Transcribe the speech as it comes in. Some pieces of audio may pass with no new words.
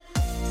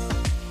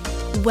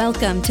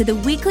Welcome to the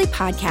weekly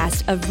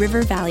podcast of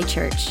River Valley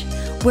Church.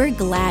 We're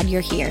glad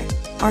you're here.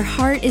 Our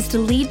heart is to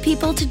lead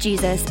people to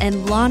Jesus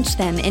and launch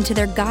them into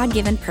their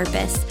God-given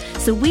purpose.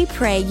 So we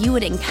pray you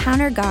would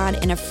encounter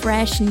God in a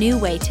fresh, new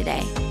way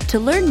today. To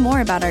learn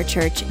more about our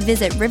church,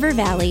 visit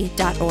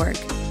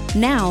rivervalley.org.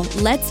 Now,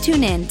 let's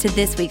tune in to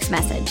this week's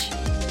message.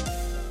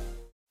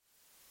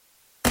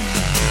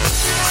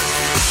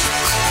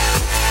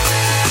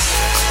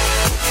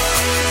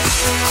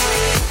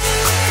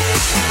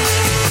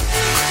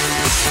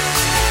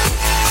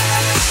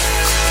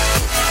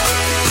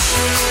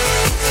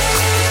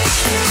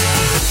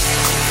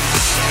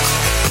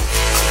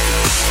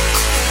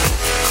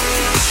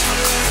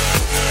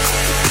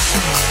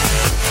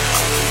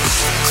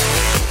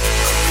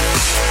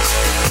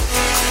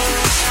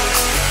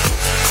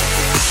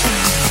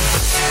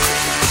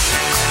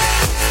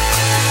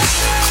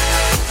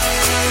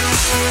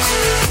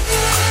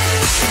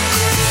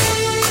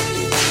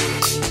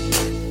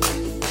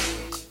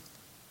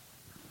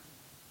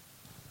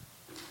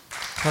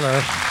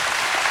 Hello.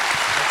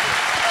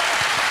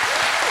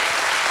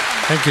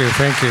 Thank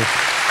you.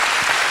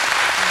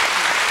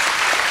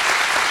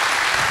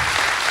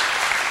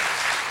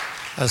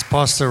 As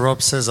Pastor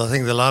Rob says, I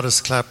think the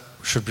loudest clap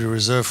should be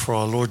reserved for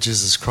our Lord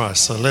Jesus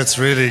Christ. So let's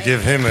really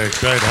give him a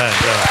great hand.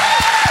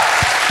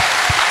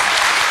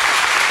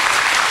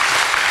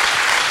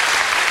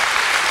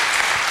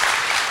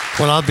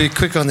 Well, I'll be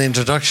quick on the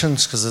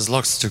introductions because there's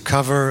lots to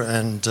cover,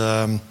 and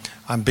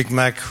I'm Big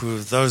Mac,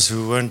 those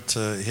who weren't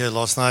here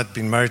last night,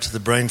 been married to the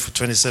brain for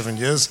 27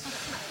 years.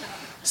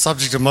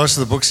 Subject of most of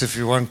the books if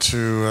you want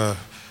to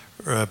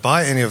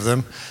buy any of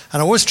them.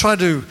 And I always try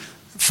to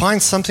find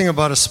something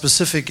about a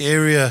specific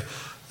area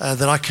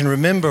that I can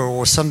remember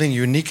or something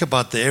unique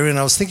about the area. And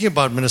I was thinking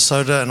about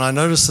Minnesota, and I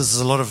noticed there's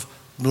a lot of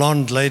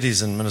blonde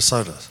ladies in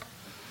Minnesota.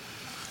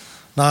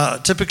 Now,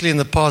 typically in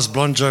the past,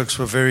 blonde jokes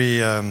were very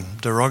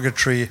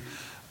derogatory.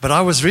 But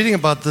I was reading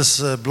about this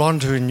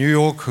blonde who in New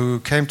York who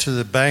came to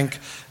the bank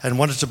and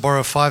wanted to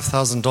borrow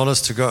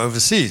 $5,000 to go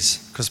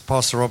overseas because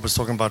Pastor Rob was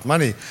talking about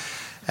money.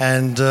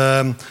 And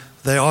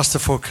they asked her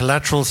for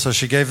collateral, so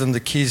she gave them the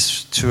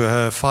keys to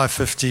her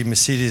 550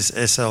 Mercedes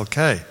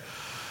SLK.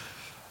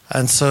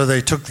 And so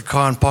they took the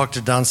car and parked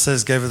it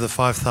downstairs, gave her the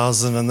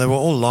 $5,000, and they were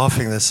all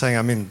laughing. They're saying,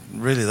 I mean,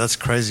 really, that's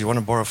crazy. You want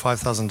to borrow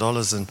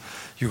 $5,000 and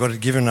you've got to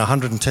give in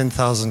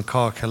 $110,000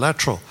 car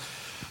collateral.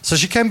 So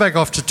she came back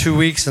after 2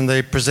 weeks and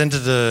they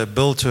presented a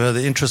bill to her.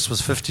 The interest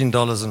was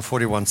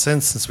 $15.41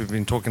 since we've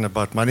been talking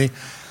about money.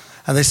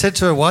 And they said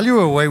to her, while you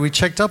were away, we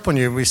checked up on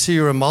you. We see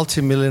you're a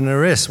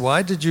multimillionairess.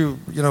 Why did you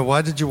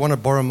want to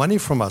borrow money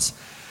from us?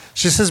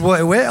 She says,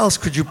 well, where else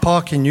could you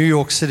park in New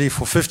York City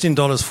for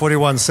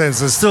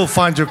 $15.41 and still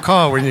find your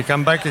car when you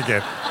come back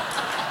again?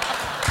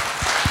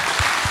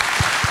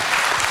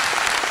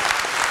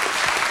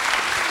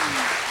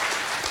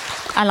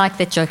 I like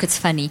that joke, it's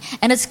funny.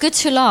 And it's good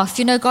to laugh.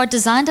 You know, God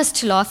designed us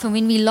to laugh, and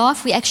when we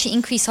laugh, we actually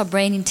increase our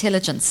brain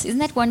intelligence. Isn't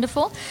that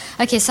wonderful?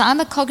 Okay, so I'm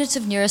a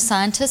cognitive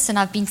neuroscientist, and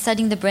I've been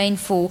studying the brain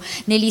for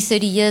nearly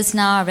 30 years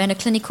now. I ran a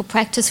clinical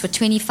practice for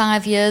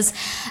 25 years,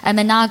 and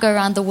now I go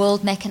around the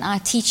world, Mac and I,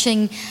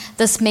 teaching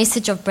this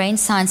message of brain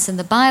science in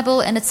the Bible,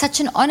 and it's such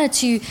an honor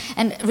to,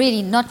 and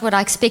really not what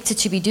I expected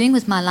to be doing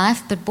with my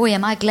life, but boy,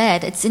 am I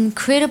glad. It's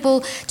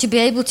incredible to be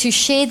able to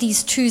share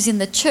these truths in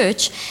the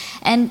church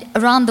and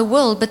around the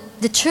world, but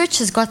the church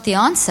has got the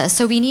answer,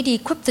 so we need to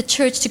equip the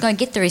church to go and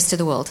get the rest of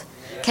the world.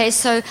 Okay,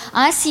 so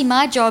I see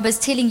my job as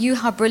telling you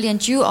how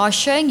brilliant you are,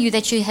 showing you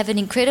that you have an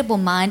incredible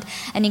mind,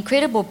 an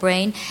incredible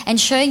brain, and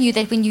showing you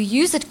that when you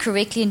use it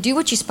correctly and do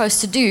what you're supposed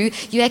to do,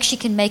 you actually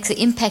can make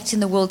the impact in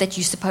the world that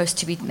you're supposed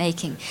to be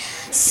making.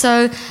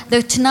 So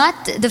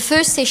tonight, the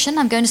first session,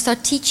 I'm going to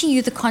start teaching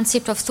you the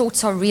concept of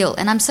thoughts are real.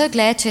 And I'm so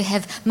glad to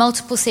have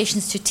multiple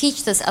sessions to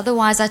teach this.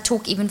 Otherwise, I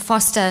talk even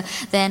faster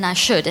than I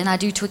should. And I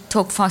do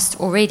talk fast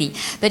already.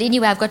 But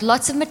anyway, I've got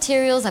lots of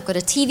materials. I've got a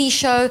TV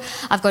show.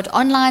 I've got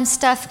online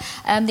stuff.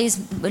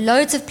 There's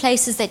loads of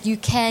places that you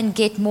can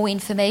get more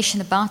information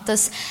about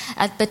this.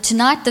 But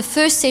tonight, the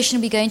first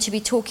session, we're going to be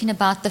talking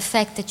about the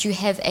fact that you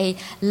have a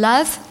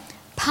love,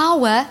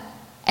 power,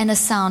 and a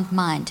sound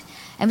mind.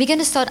 And we're going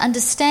to start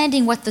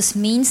understanding what this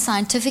means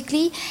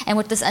scientifically and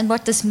what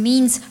this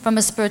means from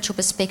a spiritual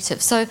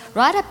perspective. So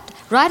right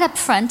up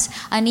front,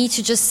 I need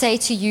to just say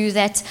to you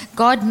that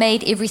God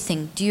made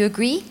everything. Do you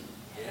agree?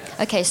 Yes.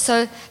 Okay,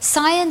 so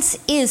science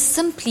is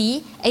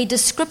simply a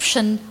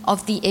description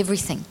of the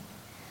everything.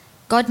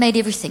 God made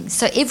everything.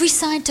 So every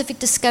scientific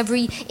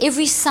discovery,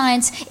 every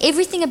science,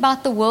 everything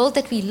about the world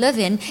that we live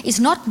in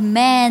is not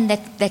man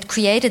that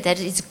created that.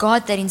 It's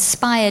God that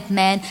inspired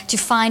man to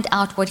find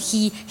out what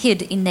he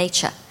hid in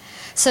nature.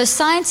 So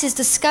science is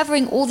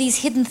discovering all these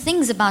hidden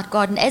things about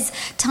God, and as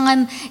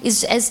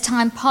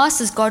time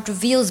passes, God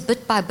reveals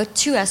bit by bit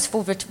to us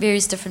for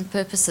various different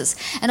purposes.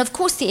 And of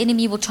course, the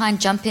enemy will try and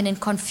jump in and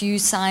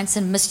confuse science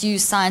and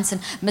misuse science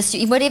and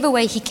in whatever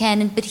way he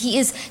can. But he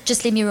is,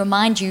 just let me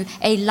remind you,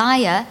 a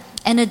liar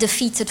and a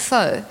defeated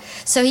foe.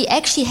 So he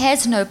actually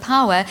has no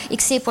power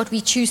except what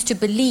we choose to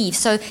believe.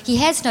 So he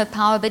has no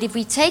power, but if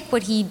we take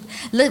what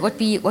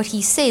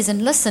he says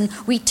and listen,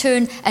 we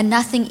turn a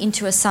nothing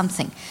into a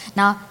something.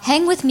 Now,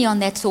 hang with me on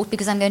that thought,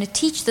 because I'm going to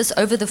teach this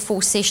over the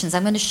 4 sessions.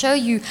 I'm going to show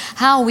you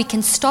how we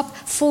can stop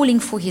falling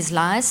for his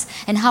lies,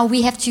 and how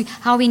we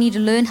need to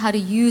learn how to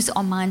use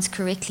our minds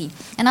correctly.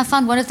 And I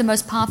found one of the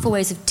most powerful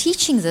ways of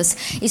teaching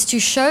this is to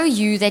show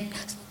you that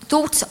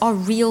thoughts are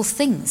real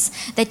things,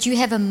 that you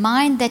have a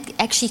mind that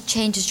actually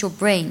changes your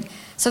brain.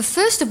 So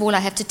first of all, I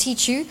have to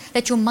teach you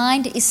that your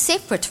mind is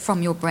separate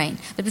from your brain.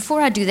 But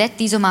before I do that,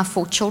 these are my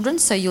 4 children.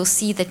 So you'll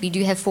see that we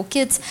do have 4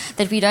 kids,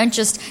 that we don't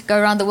just go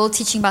around the world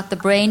teaching about the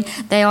brain.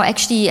 They are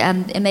actually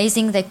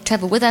amazing. They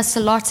travel with us a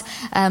lot.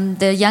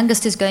 The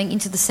youngest is going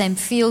into the same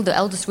field. The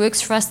eldest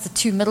works for us. The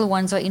 2 middle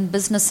ones are in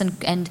business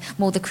and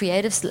more the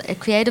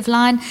creative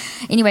line.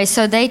 Anyway,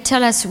 so they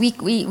tell us, we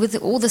with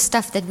all the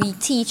stuff that we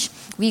teach,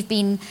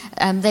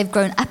 they've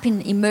grown up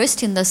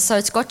immersed in this. So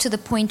it's got to the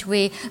point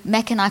where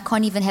Mac and I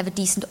can't even have a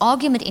decent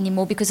argument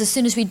anymore, because as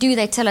soon as we do,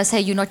 they tell us, hey,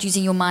 you're not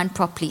using your mind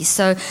properly.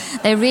 So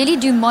they really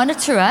do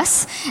monitor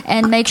us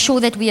and make sure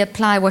that we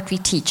apply what we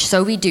teach.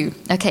 So we do.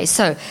 Okay,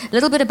 so a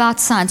little bit about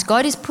science.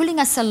 God is pulling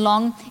us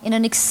along in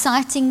an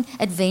exciting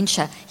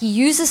adventure. He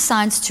uses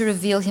science to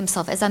reveal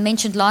himself. As I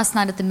mentioned last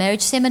night at the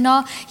marriage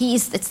seminar,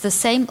 it's the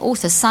same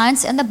author.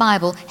 Science and the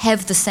Bible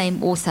have the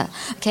same author.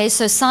 Okay,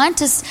 so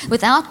scientists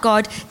without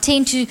God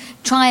tend to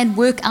try and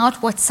work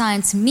out what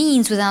science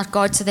means without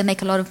God, so they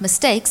make a lot of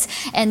mistakes,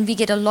 and we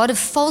get a lot of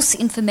false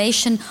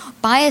information,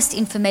 biased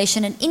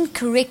information, and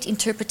incorrect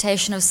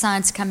interpretation of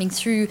science coming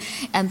through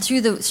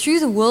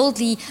the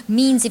worldly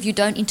means if you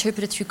don't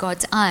interpret it through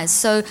God's eyes.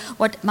 So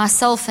what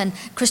myself and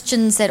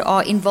Christians that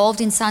are involved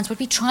in science, what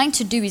we're trying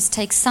to do is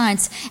take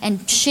science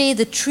and share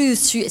the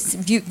truth,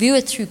 view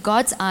it through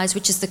God's eyes,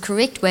 which is the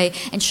correct way,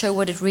 and show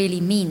what it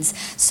really means.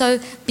 So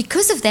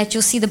because of that,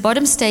 you'll see the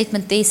bottom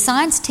statement there,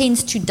 science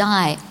tends to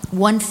die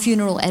one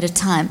funeral at a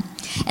time.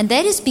 And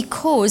that is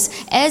because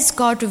as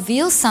God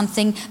reveals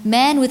something,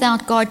 man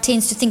without God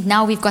tends to think,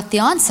 now we've got the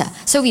answer,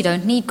 so we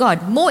don't need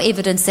God. More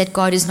evidence that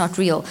God is not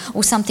real,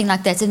 or something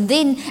like that. And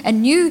then a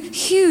new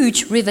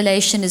huge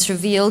revelation is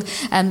revealed,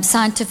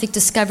 scientific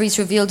discovery is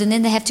revealed, and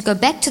then they have to go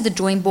back to the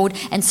drawing board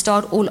and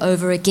start all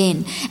over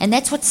again. And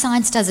that's what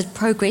science does. It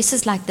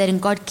progresses like that,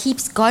 and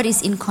God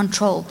is in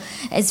control.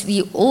 As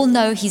we all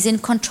know, he's in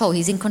control.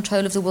 He's in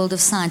control of the world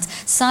of science.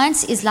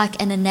 Science is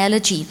like an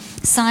analogy.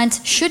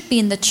 Science should be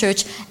in the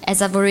church,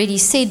 as I've already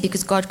said,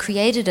 because God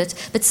created it.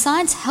 But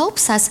science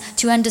helps us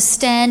to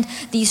understand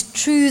these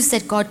truths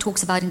that God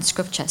talks about in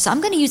Scripture. So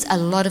I'm going to use a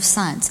lot of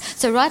science.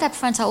 So right up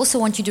front, I also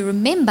want you to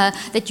remember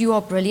that you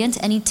are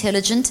brilliant and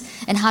intelligent.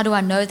 And how do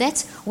I know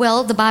that?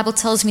 Well, the Bible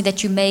tells me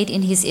that you're made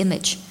in his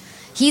image.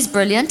 He's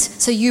brilliant,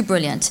 so you're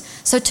brilliant.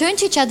 So turn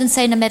to each other and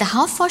say, no matter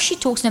how fast she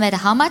talks, no matter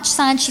how much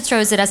science she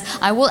throws at us,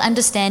 I will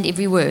understand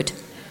every word.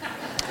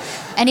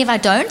 And if I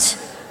don't,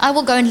 I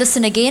will go and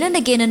listen again and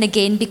again and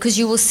again, because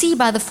you will see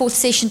by the 4th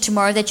session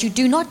tomorrow that you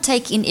do not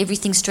take in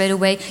everything straight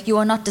away. You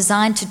are not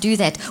designed to do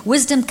that.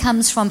 Wisdom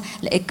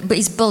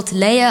is built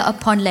layer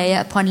upon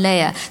layer upon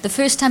layer. The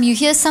first time you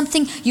hear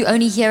something, you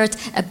only hear it,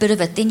 a bit of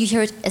it. Then you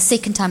hear it a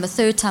second time, a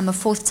third time, a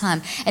fourth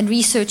time. And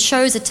research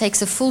shows it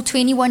takes a full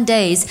 21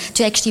 days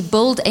to actually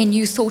build a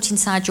new thought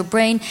inside your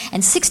brain,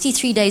 and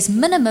 63 days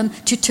minimum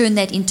to turn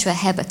that into a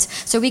habit.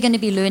 So we're going to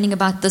be learning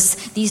about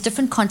these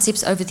different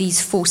concepts over these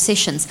 4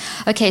 sessions.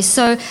 Okay,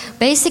 so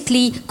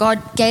basically, God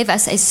gave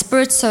us a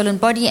spirit, soul,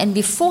 and body. And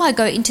before I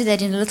go into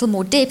that in a little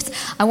more depth,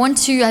 I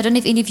don't know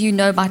if any of you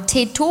know about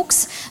TED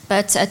Talks,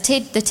 but the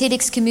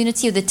TEDx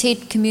community, or the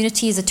TED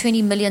community, is a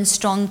 20 million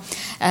strong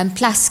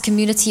plus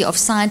community of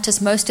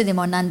scientists. Most of them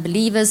are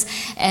non-believers.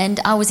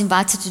 And I was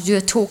invited to do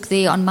a talk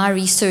there on my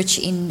research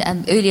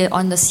earlier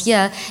on this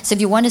year. So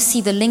if you want to see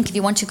the link, if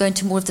you want to go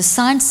into more of the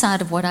science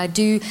side of what I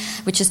do,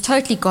 which is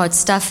totally God's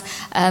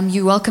stuff,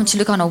 you're welcome to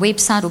look on our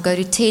website or go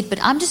to TED.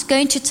 But I'm just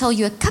going to tell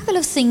you a couple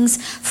of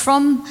things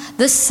from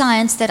this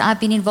science that I've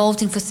been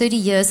involved in for 30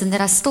 years, and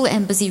that I still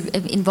am busy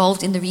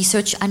involved in the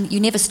research. And you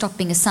never stop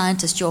being a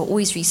scientist, you're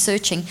always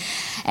researching.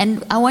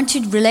 And I want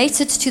to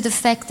relate it to the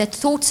fact that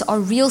thoughts are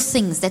real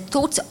things, that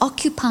thoughts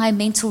occupy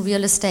mental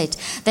real estate,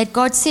 that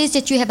God says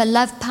that you have a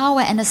love, power,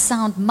 and a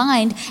sound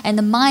mind, and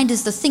the mind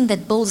is the thing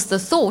that builds the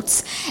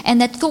thoughts, and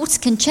that thoughts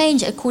can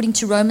change. According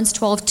to Romans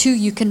 12:2,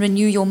 you can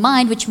renew your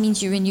mind, which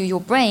means you renew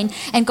your brain.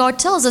 And God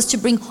tells us to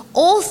bring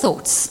all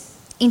thoughts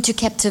into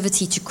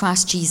captivity to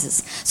Christ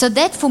Jesus. So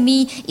that for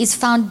me is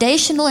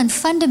foundational and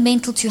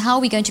fundamental to how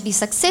we're going to be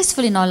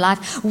successful in our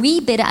life. We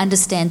better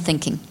understand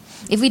thinking.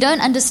 If we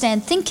don't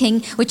understand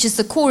thinking, which is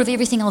the core of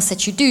everything else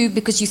that you do,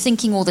 because you're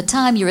thinking all the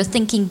time, you're a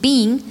thinking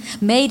being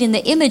made in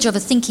the image of a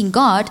thinking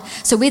God.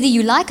 So whether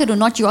you like it or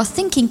not, you are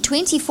thinking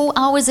 24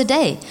 hours a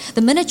day.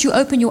 The minute you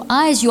open your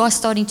eyes, you are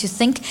starting to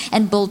think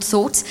and build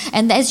thoughts.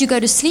 And as you go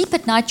to sleep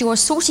at night, you are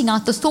sorting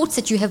out the thoughts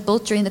that you have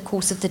built during the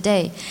course of the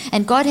day.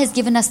 And God has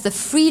given us the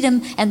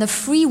freedom and the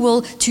free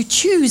will to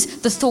choose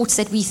the thoughts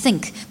that we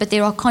think. But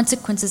there are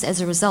consequences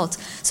as a result.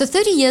 So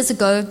 30 years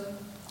ago,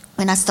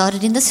 when I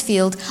started in this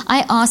field,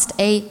 I asked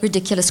a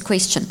ridiculous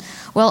question.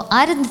 Well,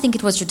 I didn't think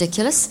it was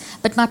ridiculous,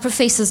 but my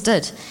professors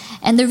did.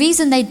 And the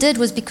reason they did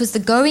was because the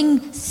going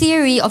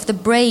theory of the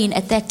brain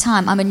at that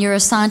time, I'm a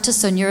neuroscientist,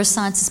 so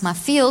neuroscience is my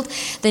field,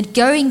 the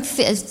going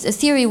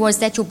theory was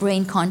that your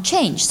brain can't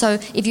change. So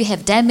if you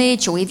have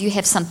damage or if you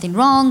have something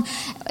wrong,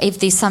 if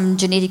there's some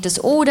genetic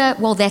disorder,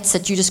 well, that's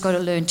it. You just got to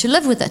learn to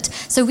live with it.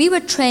 So we were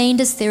trained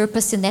as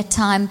therapists in that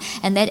time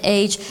and that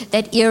age,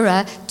 that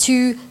era,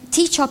 to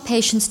teach our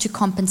patients to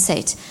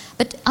compensate.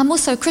 But I'm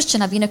also a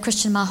Christian. I've been a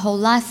Christian my whole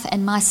life,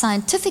 and my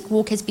scientific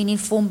walk has been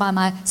informed by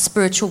my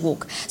spiritual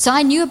walk. So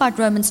I knew about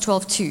Romans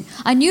 12:2.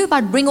 I knew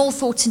about bring all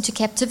thoughts into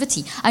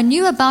captivity. I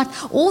knew about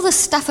all the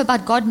stuff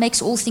about God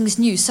makes all things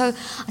new. So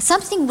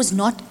something was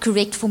not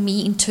correct for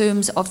me in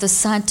terms of the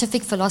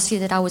scientific philosophy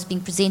that I was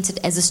being presented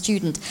as a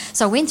student.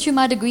 So I went through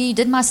my degree,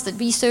 did my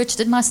research,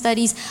 did my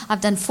studies.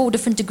 I've done 4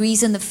 different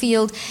degrees in the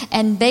field.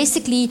 And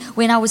basically,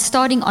 when I was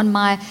starting on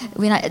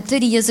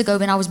 30 years ago,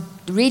 when I was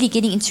really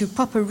getting into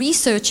proper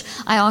research,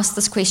 I asked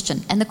this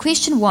question. And the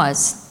question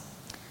was,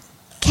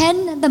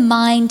 can the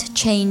mind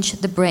change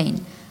the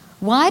brain?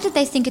 Why did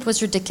they think it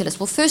was ridiculous?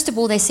 Well, first of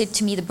all, they said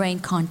to me the brain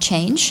can't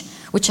change,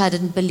 which I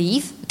didn't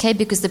believe, okay,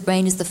 because the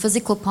brain is the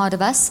physical part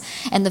of us.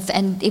 And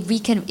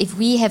if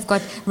we have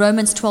got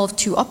Romans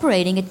 12:2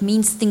 operating, it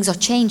means things are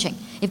changing.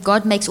 If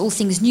God makes all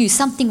things new,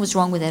 something was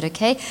wrong with that,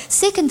 okay?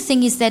 Second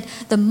thing is that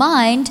the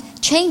mind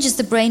changes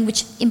the brain,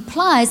 which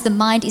implies the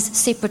mind is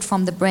separate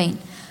from the brain.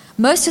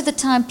 Most of the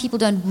time, people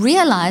don't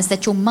realize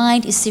that your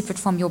mind is separate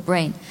from your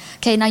brain.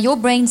 Okay, now your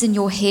brain's in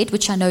your head,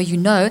 which I know you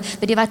know,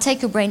 but if I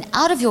take your brain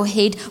out of your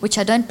head, which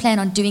I don't plan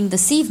on doing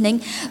this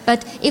evening,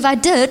 but if I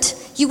did,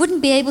 you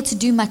wouldn't be able to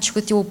do much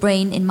with your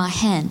brain in my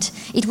hand.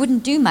 It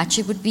wouldn't do much.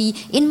 It would be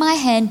in my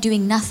hand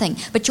doing nothing.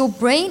 But your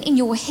brain in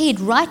your head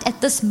right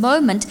at this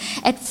moment,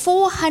 at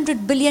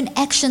 400 billion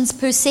actions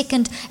per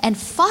second and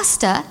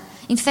faster.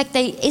 In fact,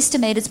 they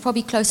estimate it's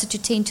probably closer to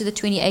 10 to the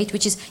 28,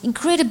 which is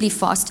incredibly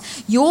fast.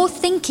 Your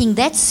thinking,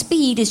 that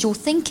speed is your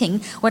thinking.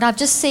 What I've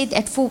just said,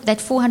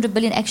 that 400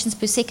 billion actions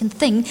per second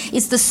thing,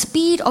 is the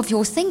speed of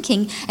your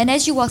thinking. And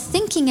as you are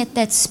thinking at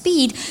that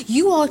speed,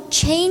 you are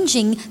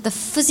changing the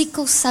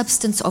physical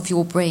substance of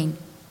your brain.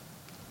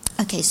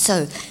 Okay,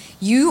 so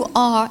you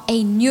are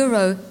a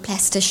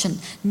neuroplastician.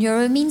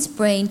 Neuro means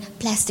brain,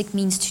 plastic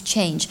means to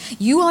change.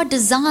 You are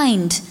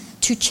designed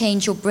to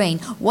change your brain.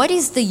 What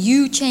is the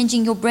you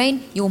changing your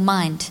brain? Your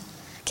mind.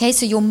 Okay,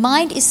 so your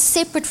mind is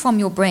separate from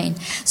your brain.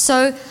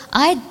 So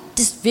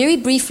just very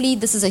briefly,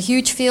 this is a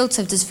huge field,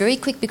 so just very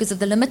quick because of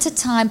the limited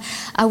time,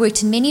 I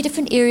worked in many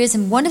different areas,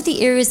 and one of the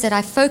areas that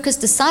I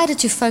decided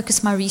to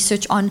focus my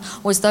research on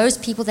was those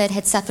people that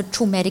had suffered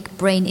traumatic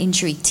brain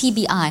injury,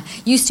 TBI,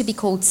 used to be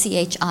called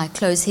CHI,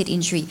 closed head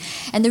injury.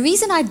 And the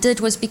reason I did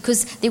was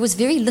because there was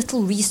very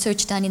little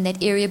research done in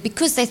that area,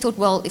 because they thought,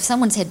 well, if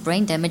someone's had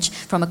brain damage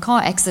from a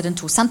car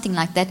accident or something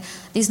like that,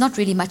 there's not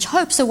really much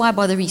hope, so why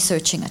bother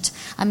researching it?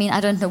 I mean, I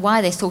don't know why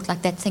they thought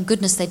like that. Thank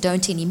goodness they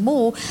don't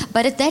anymore.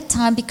 But at that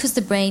time, because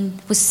the brain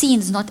was seen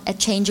as not a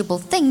changeable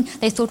thing,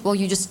 they thought, well,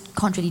 you just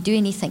can't really do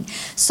anything.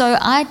 So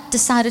I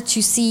decided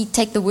to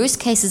take the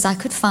worst cases I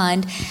could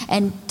find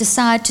and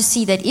decide to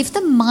see that if the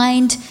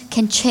mind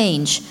can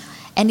change,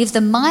 and if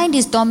the mind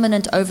is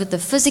dominant over the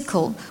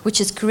physical,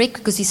 which is correct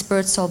because it's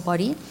spirit, soul,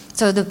 body,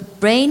 so the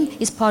brain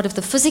is part of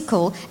the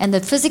physical, and the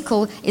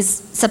physical is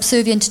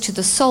subservient to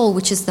the soul,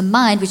 which is the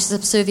mind, which is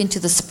subservient to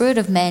the spirit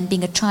of man,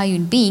 being a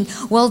triune being.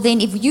 Well,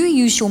 then if you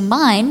use your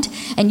mind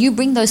and you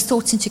bring those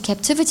thoughts into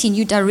captivity and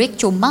you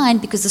direct your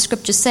mind, because the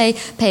scriptures say,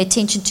 pay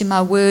attention to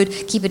my word,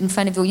 keep it in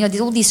front of you. You know,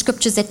 there's all these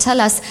scriptures that tell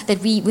us that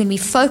when we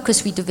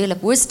focus, we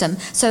develop wisdom.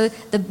 So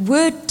the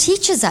word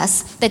teaches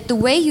us that the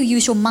way you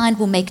use your mind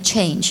will make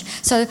change.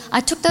 So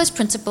I took those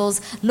principles,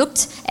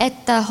 looked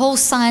at the whole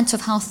science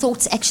of how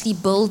thoughts actually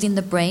build in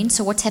the brain.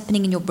 So what's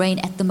happening in your brain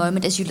at the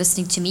moment as you're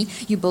listening to me,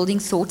 you're building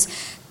thoughts.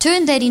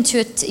 Turned that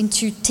into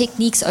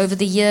techniques over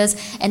the years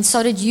and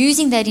started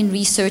using that in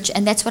research,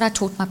 and that's what I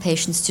taught my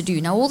patients to do.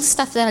 Now, all the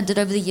stuff that I did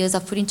over the years,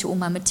 I've put into all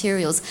my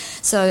materials,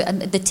 so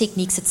the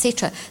techniques,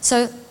 etc.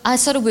 So I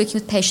started working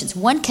with patients.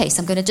 One case,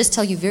 I'm going to just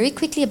tell you very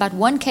quickly about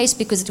one case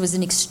because it was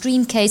an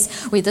extreme case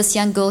where this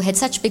young girl had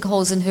such big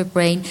holes in her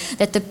brain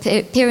that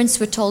the parents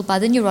were told by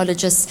the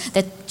neurologist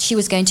that she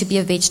was going to be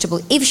a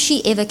vegetable if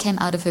she ever came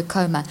out of her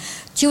coma.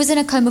 She was in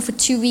a coma for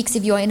 2 weeks.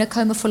 If you are in a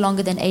coma for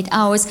longer than 8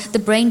 hours, the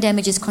brain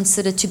damage is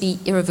considered to be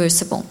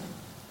irreversible.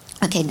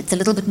 Okay, it's a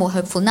little bit more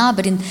hopeful now,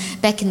 but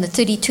back in the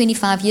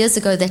 25 years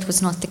ago, that was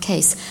not the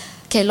case.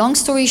 Okay, long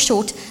story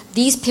short,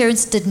 these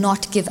parents did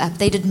not give up.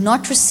 They did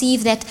not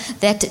receive that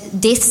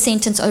death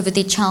sentence over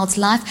their child's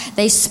life.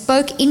 They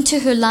spoke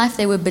into her life.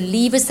 They were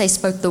believers. They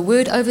spoke the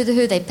word over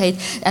her. They played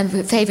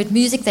her favorite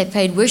music. They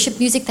played worship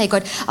music. They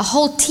got a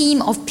whole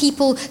team of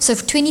people. So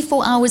for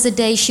 24 hours a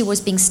day, she was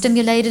being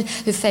stimulated.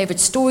 Her favorite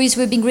stories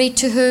were being read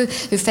to her.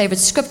 Her favorite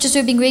scriptures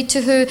were being read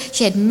to her.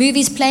 She had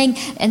movies playing,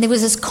 and there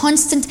was this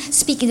constant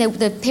speaking.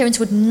 The parents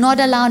would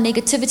not allow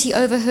negativity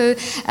over her.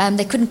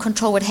 They couldn't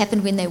control what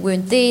happened when they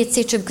weren't there, etc.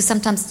 etc. Because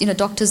sometimes,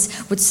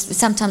 doctors would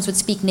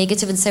speak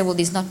negative and say, well,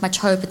 there's not much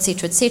hope,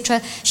 etc.,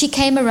 etc. She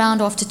came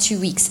around after 2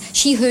 weeks.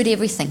 She heard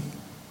everything.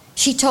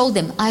 She told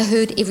them, I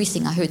heard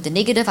everything. I heard the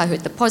negative, I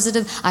heard the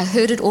positive, I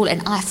heard it all,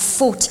 and I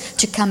fought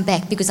to come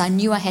back because I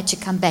knew I had to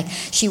come back.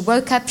 She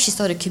woke up, she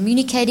started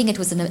communicating. It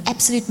was an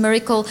absolute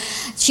miracle.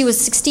 She was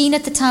 16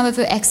 at the time of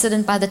her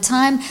accident. By the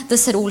time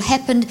this had all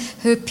happened,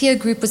 her peer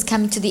group was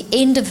coming to the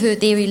end of their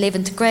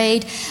 11th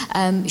grade.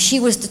 She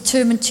was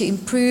determined to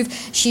improve.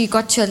 She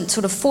got to a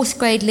sort of 4th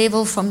grade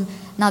level from...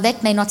 Now,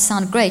 that may not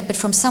sound great, but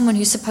from someone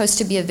who's supposed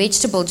to be a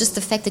vegetable, just the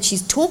fact that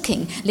she's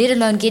talking, let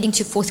alone getting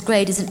to 4th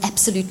grade, is an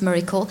absolute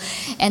miracle.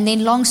 And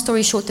then, long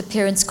story short, the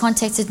parents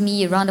contacted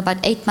me around about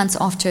 8 months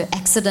after her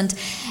accident,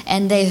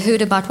 and they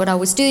heard about what I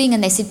was doing,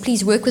 and they said,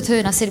 please work with her.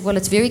 And I said, well,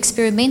 it's very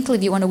experimental.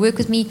 If you want to work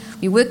with me,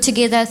 we worked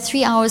together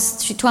 3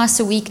 hours, twice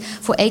a week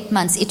for 8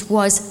 months. It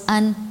was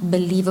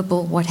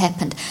unbelievable what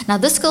happened. Now,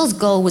 this girl's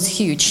goal was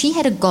huge. She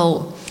had a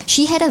goal.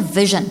 She had a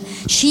vision.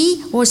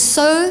 She was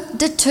so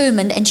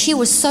determined and she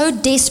was so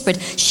desperate.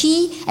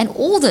 She and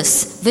all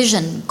this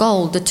vision,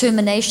 goal,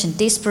 determination,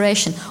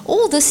 desperation,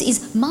 all this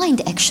is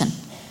mind action.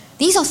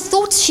 These are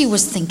thoughts she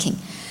was thinking.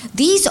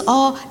 These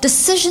are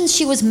decisions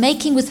she was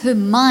making with her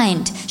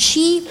mind.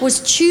 She was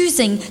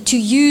choosing to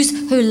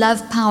use her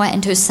love power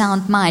and her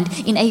sound mind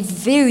in a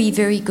very,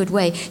 very good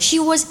way. She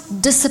was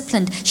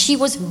disciplined. She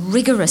was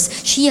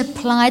rigorous. She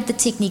applied the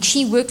technique.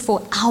 She worked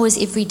for hours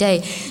every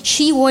day.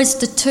 She was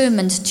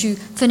determined to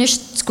finish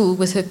school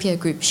with her peer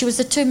group. She was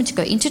determined to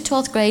go into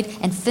 12th grade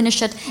and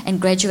finish it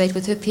and graduate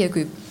with her peer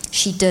group.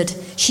 She did.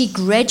 She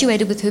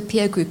graduated with her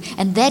peer group,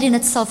 and that in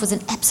itself was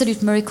an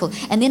absolute miracle.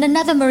 And then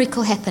another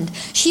miracle happened.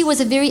 She was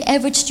a very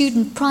average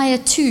student prior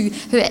to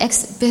her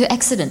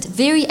accident.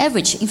 Very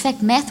average. In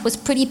fact, math was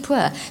pretty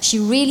poor. She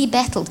really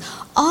battled.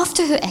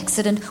 After her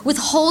accident, with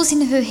holes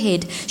in her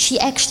head, she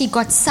actually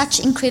got such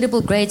incredible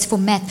grades for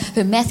math.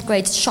 Her math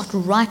grades shot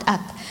right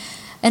up.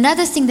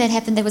 Another thing that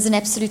happened that was an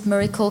absolute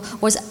miracle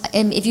was,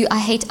 I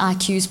hate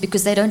IQs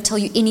because they don't tell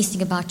you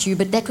anything about you,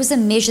 but that was a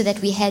measure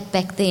that we had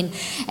back then.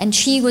 And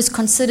she was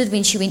considered,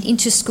 when she went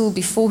into school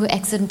before her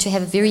accident, to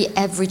have a very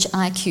average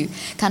IQ,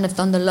 kind of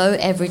on the low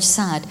average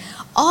side.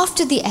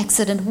 After the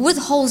accident, with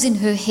holes in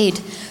her head,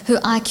 her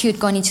IQ had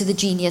gone into the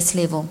genius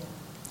level.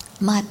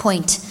 My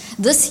point,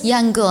 this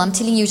young girl, I'm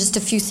telling you just a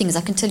few things.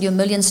 I can tell you a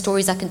million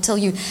stories. I can tell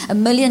you a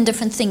million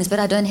different things, but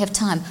I don't have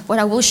time. What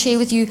I will share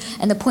with you,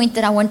 and the point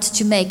that I wanted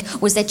to make,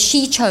 was that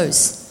she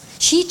chose.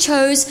 She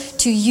chose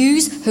to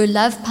use her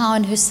love, power,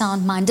 and her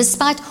sound mind.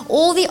 Despite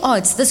all the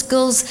odds, this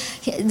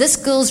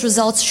girl's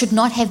results should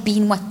not have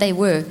been what they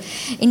were.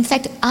 In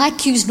fact,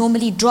 IQs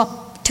normally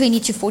drop 20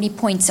 to 40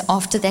 points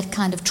after that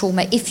kind of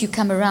trauma if you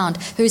come around.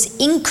 Hers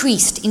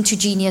increased into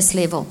genius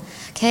level.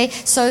 Okay,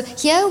 so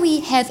here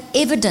we have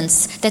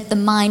evidence that the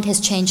mind has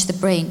changed the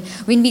brain.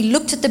 When we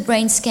looked at the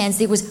brain scans,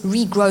 there was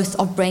regrowth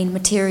of brain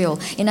material.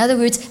 In other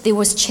words, there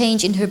was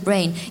change in her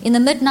brain. In the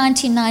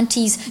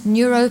mid-1990s,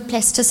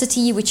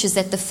 neuroplasticity, which is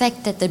that the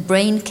fact that the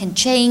brain can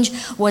change,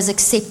 was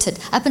accepted.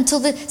 Up until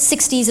the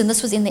 60s, and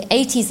this was in the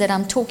 80s that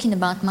I'm talking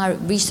about, my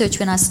research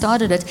when I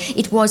started it,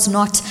 it was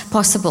not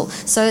possible.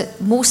 So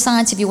more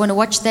science, if you want to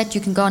watch that, you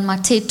can go on my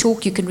TED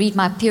Talk, you can read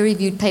my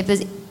peer-reviewed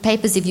papers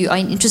if you are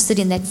interested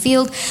in that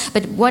field.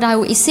 But what I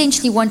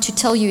essentially want to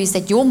tell you is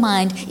that your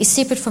mind is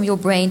separate from your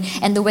brain,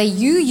 and the way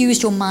you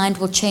use your mind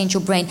will change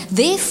your brain.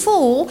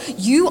 Therefore,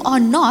 you are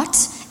not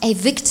a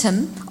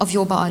victim of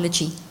your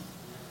biology.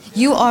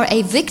 You are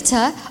a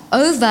victor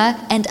over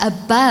and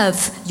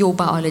above your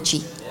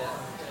biology.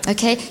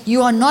 Okay,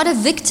 you are not a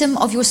victim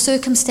of your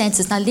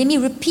circumstances. Now let me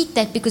repeat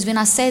that, because when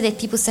I say that,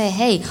 people say,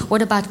 hey,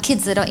 what about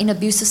kids that are in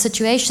abusive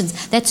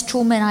situations? That's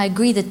trauma, and I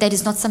agree that that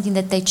is not something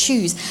that they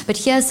choose. But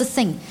here's the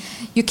thing.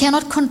 You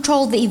cannot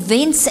control the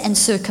events and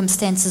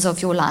circumstances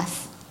of your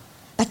life,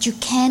 but you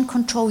can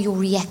control your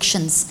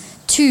reactions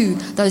to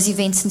those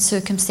events and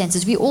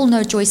circumstances. We all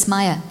know Joyce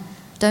Meyer,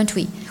 don't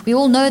we? We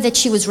all know that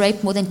she was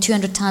raped more than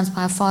 200 times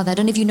by her father. I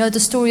don't know if you know the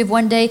story of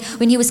one day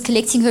when he was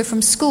collecting her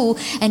from school,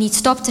 and he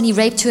stopped and he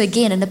raped her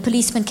again, and a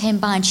policeman came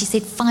by and she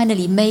said,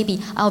 finally, maybe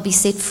I'll be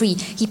set free.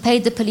 He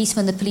paid the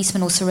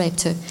policeman also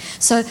raped her.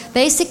 So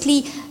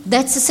basically,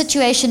 that's the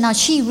situation. Now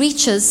she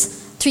reaches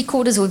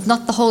 3/4, or if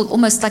not the whole,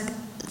 almost like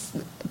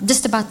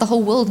just about the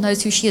whole world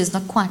knows who she is,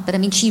 not quite, but I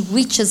mean, she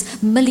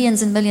reaches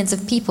millions and millions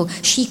of people.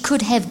 She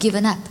could have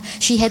given up.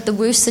 She had the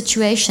worst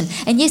situation.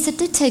 And yes, it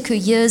did take her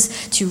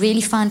years to really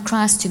find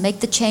Christ, to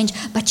make the change,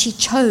 but she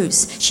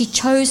chose. She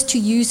chose to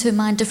use her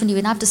mind differently.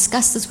 When I've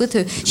discussed this with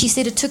her, she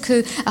said it took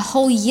her a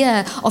whole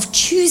year of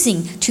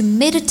choosing to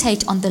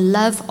meditate on the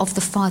love of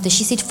the Father.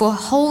 She said for a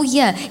whole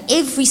year,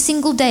 every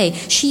single day,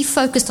 she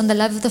focused on the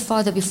love of the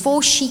Father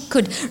before she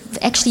could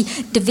actually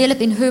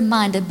develop in her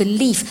mind a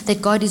belief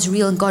that God is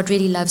real and God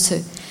really loves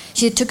her.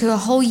 It took her a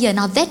whole year.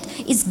 Now that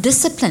is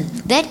discipline.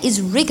 That is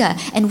rigor,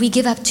 and we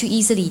give up too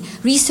easily.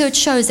 Research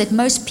shows that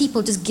most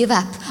people just give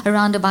up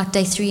around about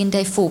day 3 and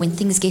day 4 when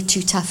things get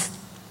too tough.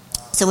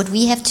 So what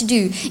we have to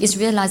do is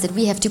realize that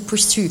we have to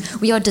push through.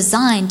 We are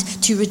designed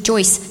to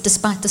rejoice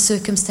despite the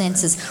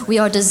circumstances. We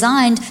are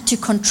designed to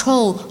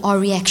control our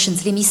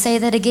reactions. Let me say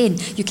that again.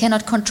 You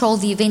cannot control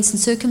the events and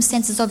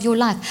circumstances of your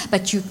life,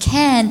 but you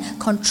can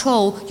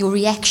control your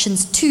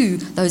reactions to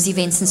those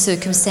events and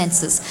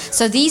circumstances.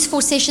 So these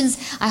 4 sessions,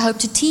 I hope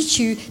to teach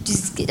you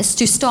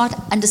to start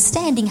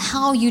understanding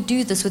how you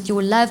do this with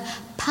your love,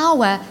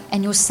 power,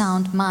 and your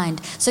sound mind.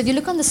 So if you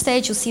look on the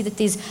stage, you'll see that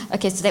there's,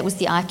 so that was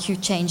the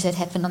IQ change that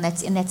happened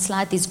in that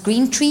slide. There's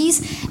green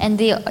trees, and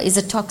there is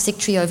a toxic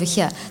tree over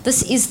here.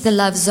 This is the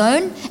love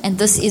zone, and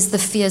this is the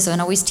fear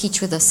zone. I always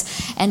teach with this.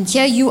 And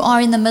here you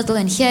are in the middle,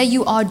 and here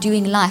you are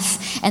doing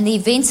life. And the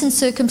events and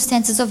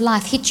circumstances of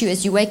life hit you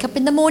as you wake up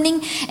in the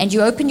morning, and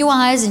you open your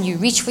eyes, and you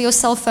reach for your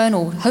cell phone,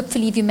 or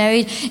hopefully if you're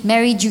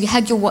married, you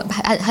hug your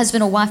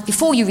husband or wife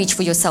before you reach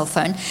for your cell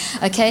phone,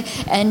 okay?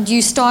 And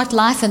you start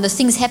life, and the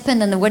things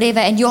happen, and whatever,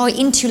 and you are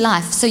into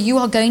life. So you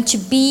are going to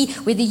be,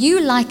 whether you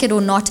like it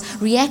or not,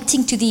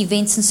 reacting to the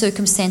events and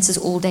circumstances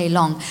all day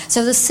long.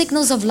 So the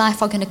signals of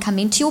life are going to come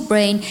into your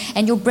brain,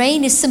 and your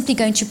brain is simply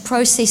going to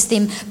process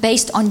them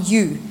based on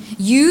you.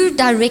 You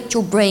direct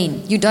your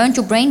brain. Your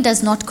brain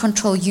does not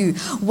control you.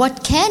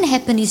 What can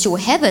happen is your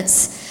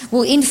habits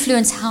will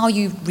influence how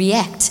you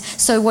react.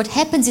 So what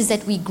happens is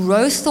that we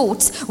grow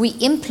thoughts, we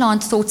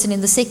implant thoughts, and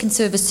in the second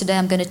service today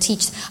I'm going to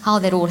teach how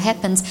that all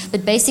happens.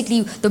 But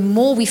basically, the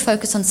more we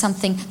focus on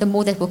something, the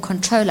more that will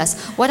control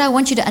us. What I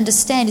want you to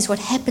understand is what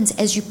happens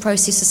as you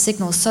process a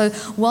signal. So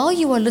while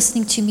you are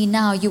listening to me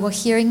now, you are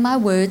hearing my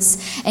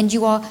words, and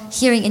you are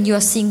hearing and you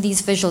are seeing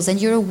these visuals, and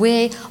you're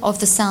aware of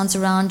the sounds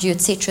around you,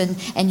 etc.,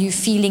 and you're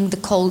feeling the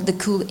cold, the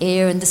cool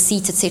air, and the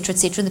seat, etc.,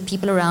 and the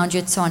people around you,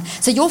 and so on.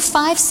 So your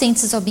 5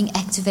 senses are being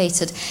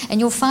activated, and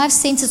your 5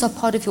 senses are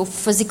part of your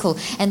physical,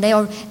 and they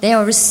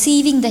are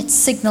receiving that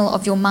signal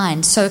of your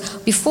mind. So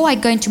before I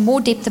go into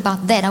more depth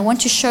about that, I want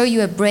to show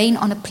you a brain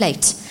on a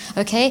plate.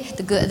 Okay,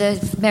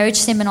 the marriage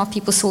seminar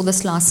people saw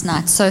this last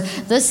night. So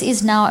this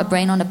is now a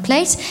brain on a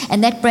plate,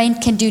 and that brain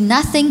can do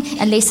nothing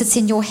unless it's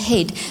in your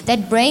head.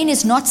 That brain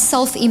is not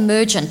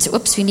self-emergent.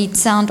 Oops, we need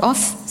sound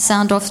off.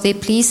 Sound off there,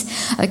 please.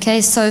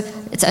 Okay, so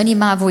it's only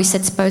my voice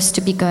that's supposed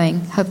to be going.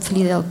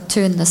 Hopefully they'll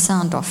turn the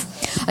sound off.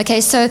 Okay,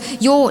 so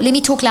let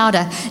me talk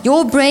louder.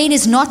 Your brain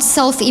is not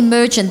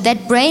self-emergent.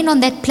 That brain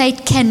on that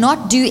plate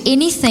cannot do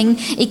anything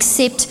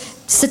except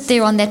sit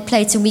there on that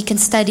plate, and we can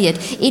study it.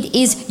 It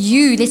is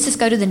you. Let's just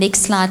go to the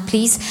next slide,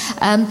 please.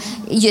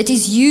 It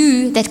is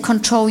you that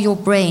control your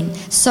brain.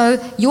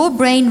 So your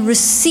brain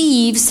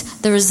receives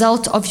the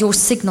result of your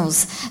signals.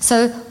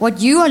 So what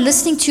you are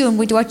listening to and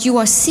what you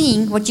are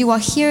seeing, what you are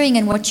hearing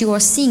and what you are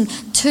seeing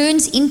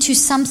turns into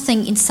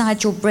something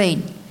inside your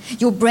brain.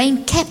 Your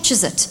brain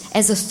captures it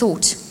as a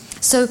thought.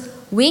 So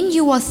when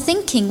you are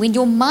thinking, when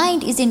your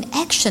mind is in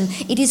action,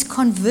 it is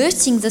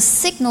converting the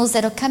signals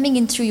that are coming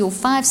in through your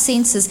 5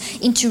 senses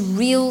into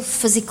real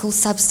physical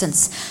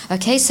substance.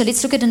 Okay, so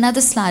let's look at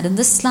another slide. And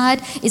this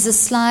slide is a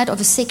slide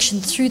of a section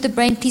through the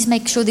brain. Please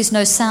make sure there's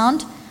no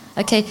sound.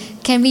 Okay,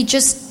 can we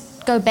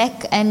just go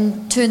back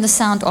and turn the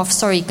sound off?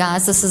 Sorry,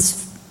 guys, this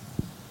is...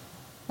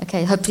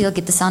 Okay, hopefully they'll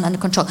get the sound under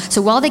control.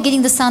 So while they're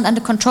getting the sound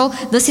under control,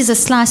 this is a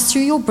slice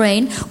through your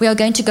brain. We are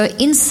going to go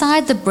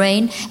inside the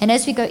brain, and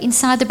as we go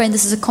inside the brain,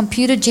 this is a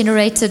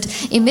computer-generated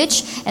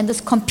image, and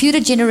this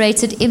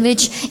computer-generated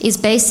image is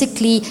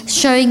basically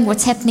showing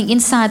what's happening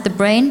inside the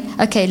brain.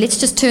 Okay, let's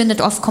just turn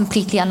it off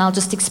completely, and I'll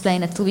just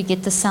explain it till we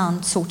get the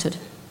sound sorted.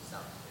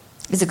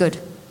 Is it good?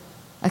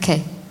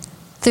 Okay,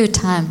 3rd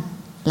time.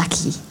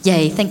 Lucky.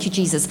 Yay. Thank you,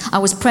 Jesus. I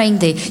was praying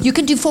there. You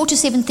can do 4 to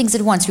 7 things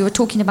at once. We were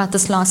talking about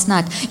this last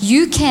night.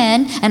 You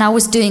can, and I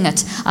was doing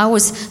it. I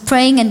was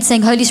praying and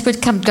saying, Holy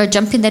Spirit, come, go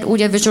jump in that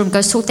audio visual and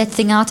go sort that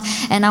thing out.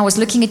 And I was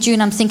looking at you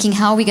and I'm thinking,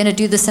 how are we going to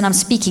do this? And I'm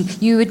speaking.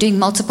 You were doing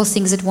multiple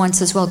things at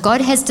once as well.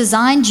 God has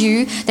designed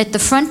you that the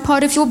front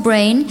part of your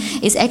brain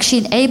is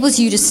actually enables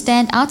you to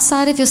stand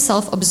outside of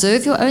yourself,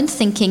 observe your own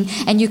thinking,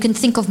 and you can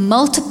think of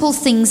multiple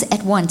things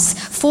at once.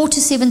 4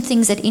 to 7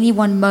 things at any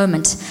one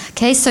moment.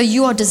 Okay, so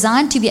you are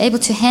designed to be able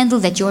to handle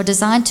that. You are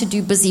designed to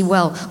do busy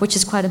well, which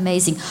is quite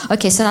amazing.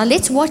 Okay, so now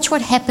let's watch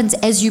what happens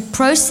as you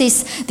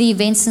process the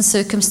events and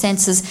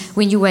circumstances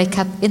when you wake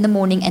up in the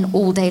morning and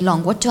all day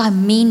long. What do I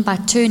mean by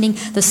turning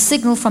the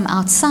signal from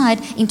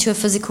outside into a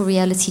physical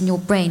reality in your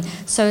brain?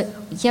 So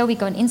here we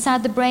go,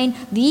 inside the brain.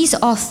 These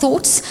are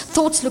thoughts.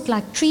 Thoughts look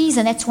like trees,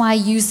 and that's why I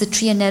use the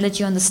tree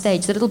analogy on the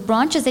stage. The little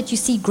branches that you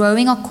see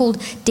growing are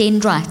called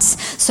dendrites.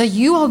 So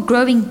you are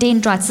growing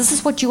dendrites. This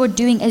is what you are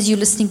doing as you're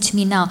listening to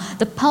me now.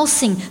 The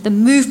pulsing,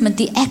 the movement,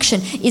 the action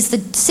is the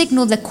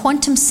signal, the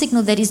quantum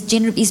signal that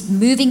is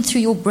moving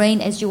through your brain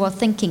as you are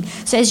thinking.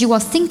 So as you are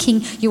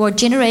thinking, you are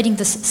generating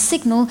this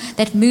signal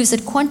that moves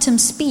at quantum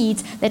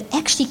speeds that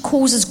actually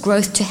causes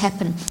growth to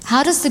happen.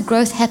 How does the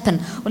growth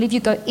happen? Well, if you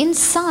go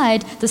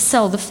inside the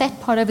cell, the fat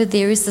part over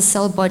there is the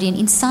cell body, and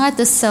inside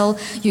the cell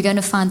you're going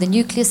to find the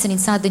nucleus, and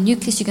inside the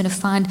nucleus you're going to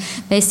find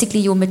basically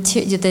your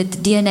material, the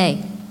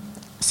DNA.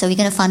 So we're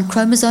going to find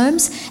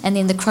chromosomes, and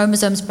then the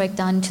chromosomes break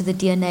down into the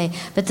DNA.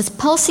 But this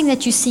pulsing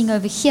that you're seeing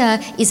over here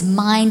is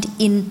mind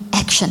in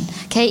action.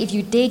 Okay, if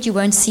you're dead, you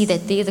won't see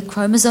that. They're the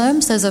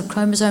chromosomes. Those are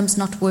chromosomes,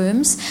 not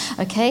worms.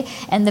 Okay,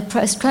 and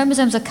the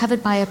chromosomes are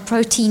covered by a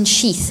protein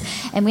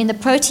sheath. And when the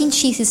protein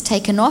sheath is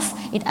taken off,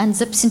 it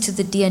unzips into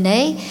the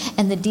DNA,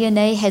 and the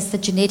DNA has the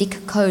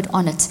genetic code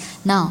on it.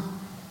 Now,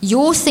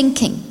 your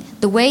thinking,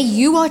 the way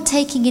you are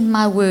taking in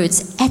my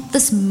words at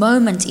this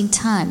moment in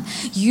time,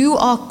 you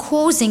are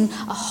causing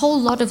a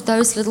whole lot of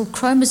those little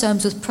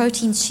chromosomes with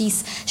protein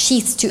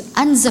sheaths to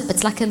unzip.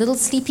 It's like a little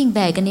sleeping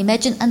bag. And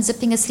imagine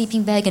unzipping a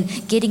sleeping bag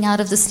and getting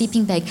out of the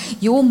sleeping bag.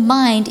 Your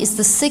mind is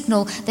the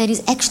signal that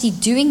is actually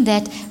doing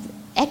that,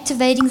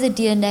 activating the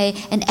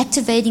DNA and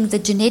activating the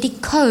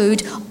genetic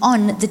code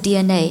on the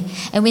DNA.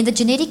 And when the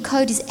genetic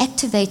code is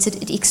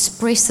activated, it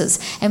expresses.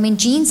 And when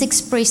genes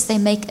express, they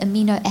make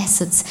amino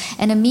acids.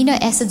 And amino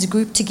acids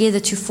group together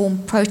to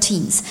form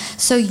proteins.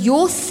 So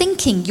your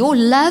thinking, your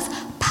love,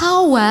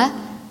 power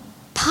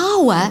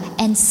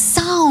and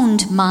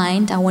sound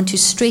mind, I want to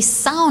stress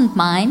sound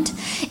mind,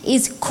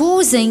 is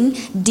causing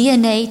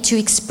DNA to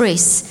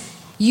express.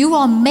 You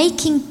are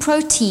making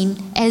protein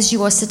as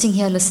you are sitting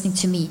here listening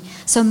to me.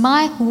 So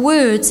my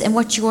words and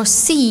what you are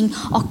seeing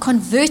are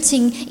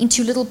converting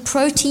into little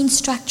protein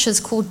structures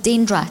called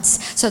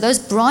dendrites. So those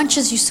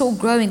branches you saw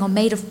growing are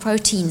made of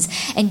proteins.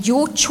 And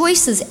your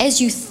choices, as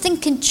you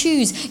think and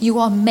choose, you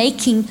are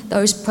making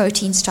those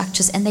protein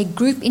structures. And they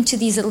group into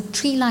these little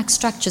tree-like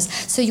structures.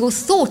 So your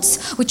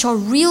thoughts, which are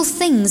real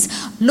things,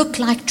 look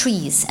like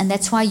trees. And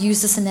that's why I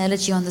use this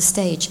analogy on the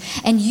stage.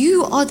 And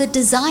you are the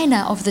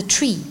designer of the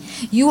tree.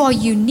 You are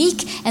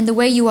unique, and the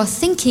way you are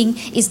thinking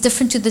is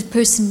different to the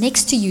person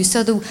next to you.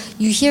 So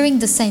you're hearing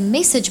the same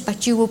message,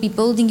 but you will be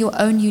building your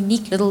own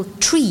unique little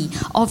tree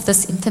of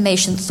this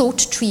information,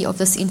 thought tree of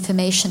this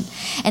information.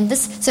 And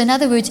this, so in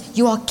other words,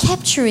 you are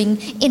capturing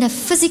in a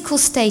physical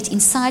state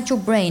inside your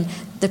brain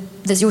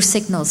your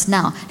signals.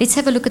 Now, let's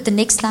have a look at the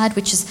next slide,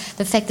 which is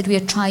the fact that we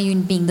are a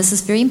triune being. This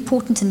is very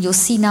important, and you'll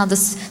see now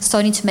this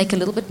starting to make a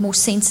little bit more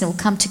sense, and it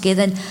will come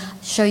together and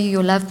show you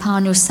your love, power,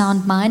 and your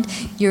sound mind.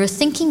 You're a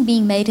thinking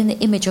being made in the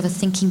image of a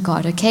thinking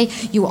God, okay?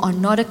 You are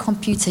not a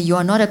computer. You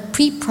are not a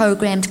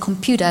pre-programmed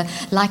computer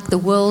like the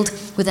world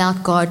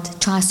without God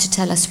tries to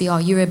tell us we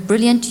are. You're a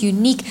brilliant,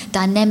 unique,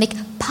 dynamic,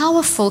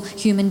 powerful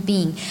human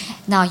being.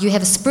 Now, you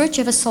have a spirit,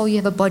 you have a soul, you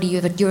have a body,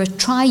 you're a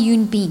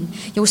triune being.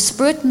 Your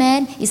spirit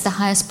man is the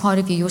highest part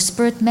of you. Your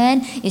spirit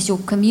man is your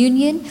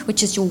communion,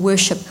 which is your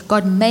worship.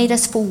 God made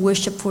us for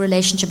worship, for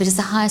relationship. It is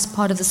the highest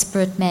part of the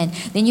spirit man.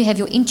 Then you have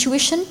your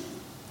intuition,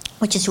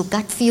 which is your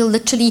gut feel,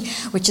 literally,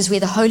 which is where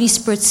the Holy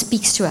Spirit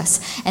speaks to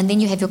us. And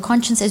then you have your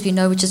conscience, as we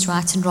know, which is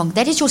right and wrong.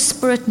 That is your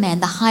spirit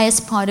man, the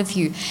highest part of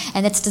you.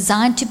 And it's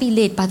designed to be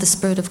led by the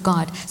Spirit of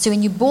God. So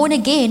when you're born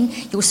again,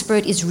 your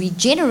spirit is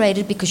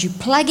regenerated because you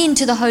plug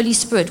into the Holy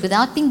Spirit.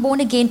 Without being born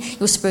again,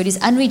 your spirit is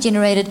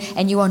unregenerated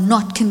and you are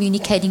not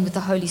communicating with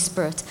the Holy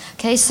Spirit.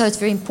 Okay, so it's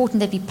very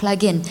important that we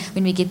plug in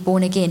when we get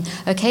born again.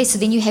 Okay, so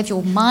then you have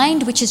your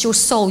mind, which is your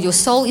soul. Your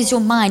soul is your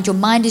mind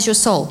is your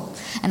soul.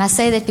 And I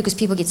say that because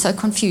people get so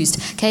confused.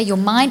 Okay, your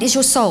mind is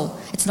your soul.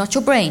 It's not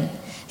your brain.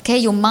 Okay,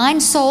 your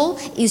mind, soul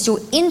is your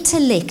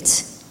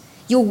intellect,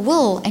 your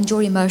will, and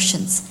your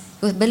emotions.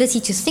 Your ability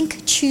to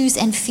think, choose,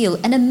 and feel.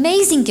 An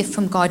amazing gift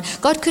from God.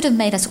 God could have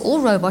made us all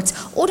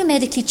robots,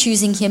 automatically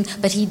choosing Him,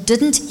 but He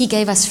didn't. He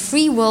gave us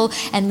free will,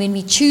 and when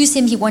we choose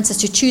Him, He wants us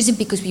to choose Him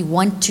because we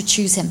want to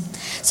choose Him.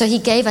 So He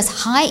gave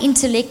us high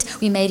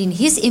intellect. We made in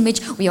His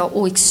image. We are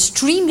all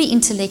extremely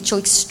intellectual,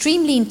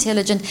 extremely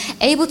intelligent,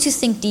 able to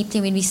think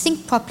deeply. When we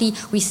think properly,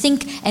 we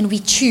think and we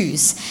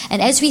choose.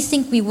 And as we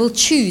think, we will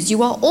choose.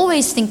 You are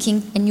always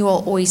thinking and you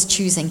are always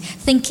choosing.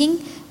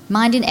 Thinking,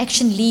 mind in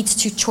action leads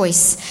to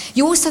choice.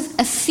 You're also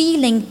a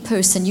feeling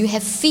person. You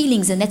have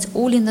feelings, and that's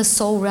all in the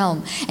soul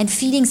realm. And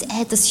feelings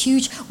add this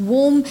huge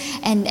warm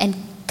and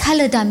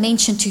color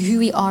dimension to who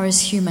we are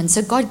as humans.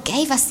 So God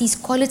gave us these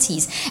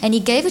qualities, and He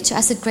gave it to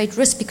us at great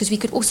risk because we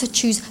could also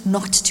choose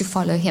not to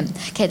follow Him.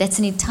 Okay, that's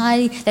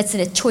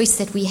a choice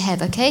that we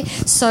have. Okay,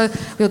 so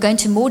we'll go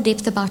into more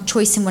depth about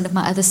choice in one of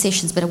my other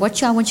sessions. But I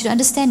want you to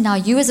understand now,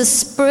 you as a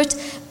spirit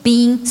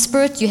being,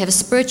 you have a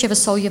spirit, you have a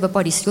soul, you have a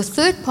body. So your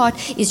third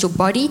part is your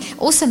body,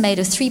 also made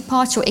of 3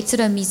 parts, your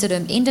ectoderm,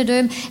 mesoderm,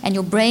 endoderm, and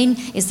your brain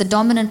is the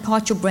dominant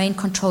part. Your brain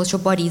controls your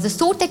body. The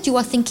thought that you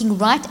are thinking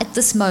right at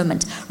this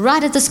moment,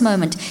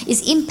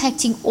 is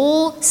impacting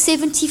all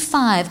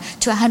 75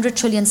 to 100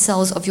 trillion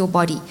cells of your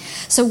body.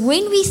 So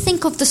when we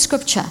think of the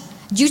scripture,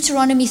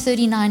 Deuteronomy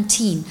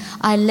 30:19,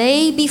 I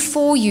lay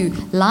before you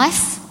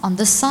life on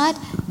this side,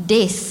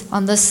 death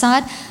on this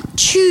side.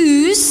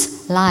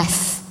 Choose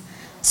life,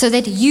 so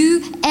that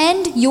you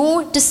and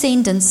your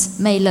descendants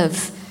may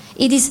live.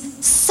 It is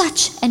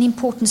such an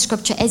important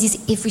scripture, as is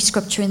every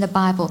scripture in the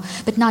Bible.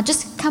 But now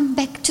just come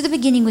back to the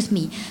beginning with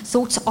me.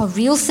 Thoughts are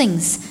real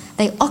things.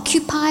 They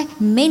occupy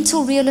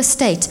mental real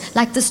estate,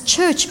 like this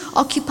church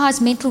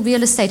occupies mental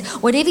real estate.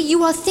 Whatever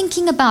you are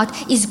thinking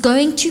about is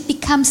going to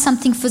become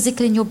something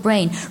physical in your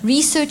brain.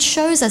 Research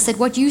shows us that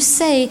what you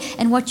say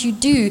and what you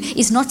do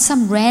is not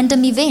some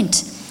random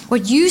event.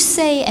 What you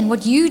say and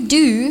what you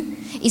do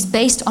is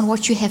based on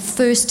what you have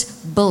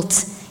first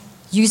built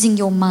using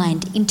your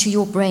mind into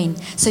your brain.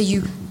 So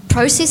you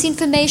process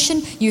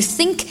information, you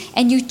think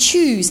and you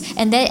choose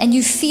and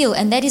you feel,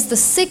 and that is the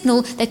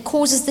signal that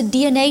causes the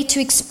DNA to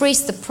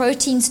express, the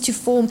proteins to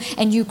form,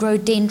 and you grow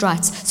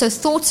dendrites. So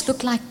thoughts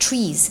look like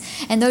trees,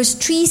 and those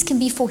trees can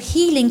be for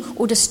healing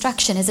or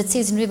destruction, as it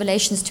says in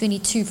Revelations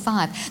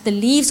 22:5. The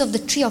leaves of the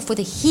tree are for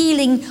the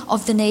healing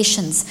of the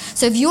nations.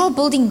 So if you are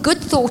building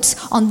good thoughts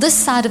on this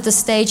side of the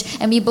stage,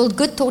 and we build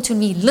good thoughts when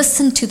we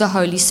listen to the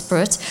Holy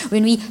Spirit,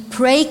 when we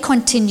pray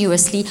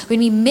continuously, when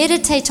we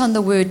meditate on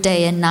the Word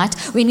day and night,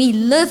 when we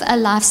live a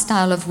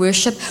lifestyle of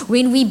worship,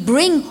 when we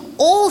bring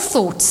all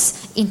thoughts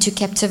into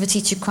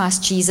captivity to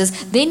Christ Jesus,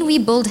 then we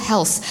build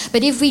health.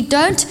 But if we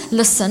don't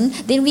listen,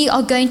 then we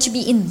are going to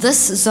be in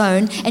this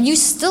zone, and you're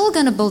still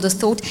going to build a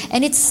thought,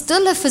 and it's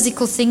still a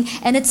physical thing,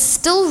 and it's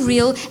still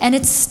real, and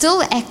it's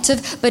still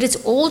active, but it's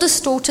all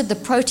distorted. The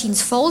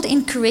proteins fold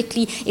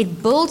incorrectly,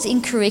 it builds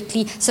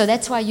incorrectly. So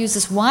that's why I use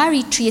this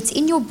wiry tree. It's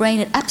in your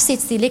brain. It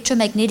upsets the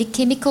electromagnetic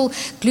chemical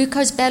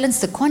glucose balance,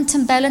 the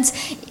quantum balance.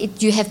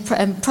 You have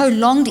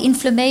prolonged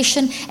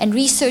inflammation, and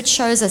research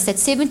shows us that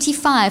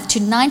 75 to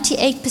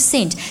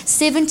 98%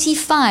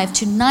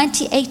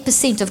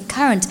 of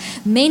current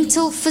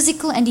mental,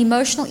 physical, and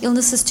emotional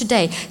illnesses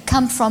today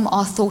come from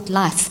our thought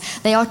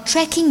life. They are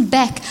tracking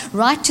back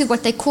right to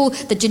what they call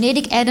the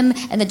genetic Adam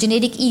and the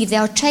genetic Eve. They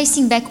are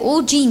tracing back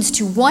all genes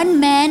to one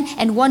man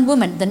and one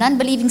woman. The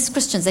non-believing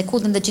Christians, they call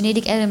them the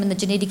genetic Adam and the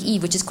genetic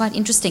Eve, which is quite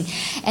interesting.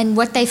 And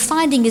what they're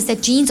finding is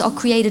that genes are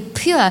created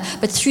pure,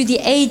 but through the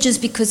ages,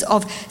 because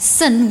of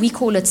sin, we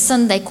call it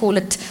sin, they call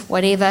it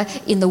whatever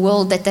in the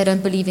world that they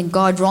don't believe in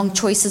God, wrong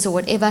choices or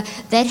whatever,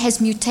 that has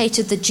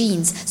mutated the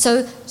genes.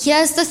 So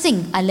here's the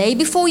thing. I lay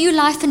before you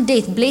life and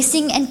death,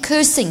 blessing and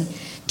cursing.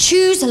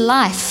 Choose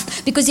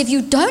life, because if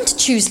you don't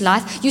choose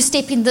life, you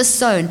step in this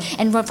zone.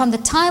 And from the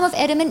time of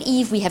Adam and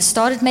Eve, they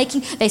started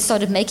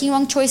making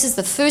wrong choices.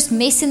 The first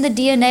mess in the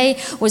DNA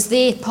was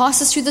there. It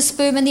passes through the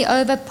sperm and the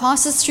ova,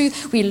 passes through.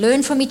 We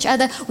learn from each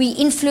other. We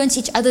influence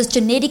each other's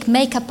genetic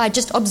makeup by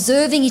just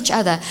observing each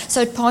other.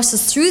 So it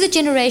passes through the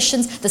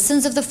generations. The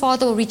sins of the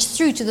father will reach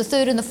through to the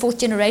third and the fourth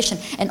generation,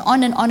 and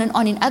on and on and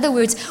on. In other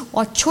words,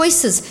 our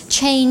choices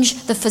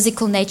change the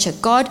physical nature.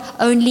 God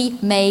only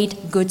made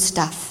good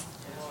stuff.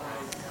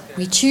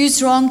 We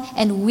choose wrong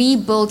and we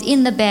build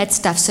in the bad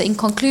stuff. So in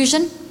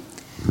conclusion,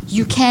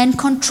 you can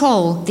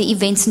control the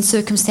events and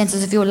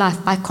circumstances of your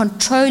life by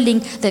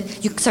controlling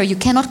you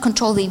cannot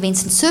control the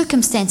events and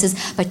circumstances,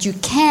 but you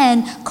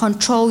can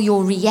control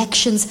your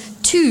reactions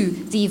to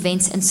the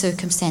events and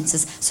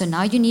circumstances. So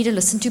now you need to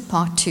listen to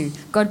part 2.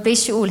 God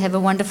bless you all. Have a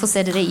wonderful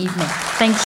Saturday evening. Thank you.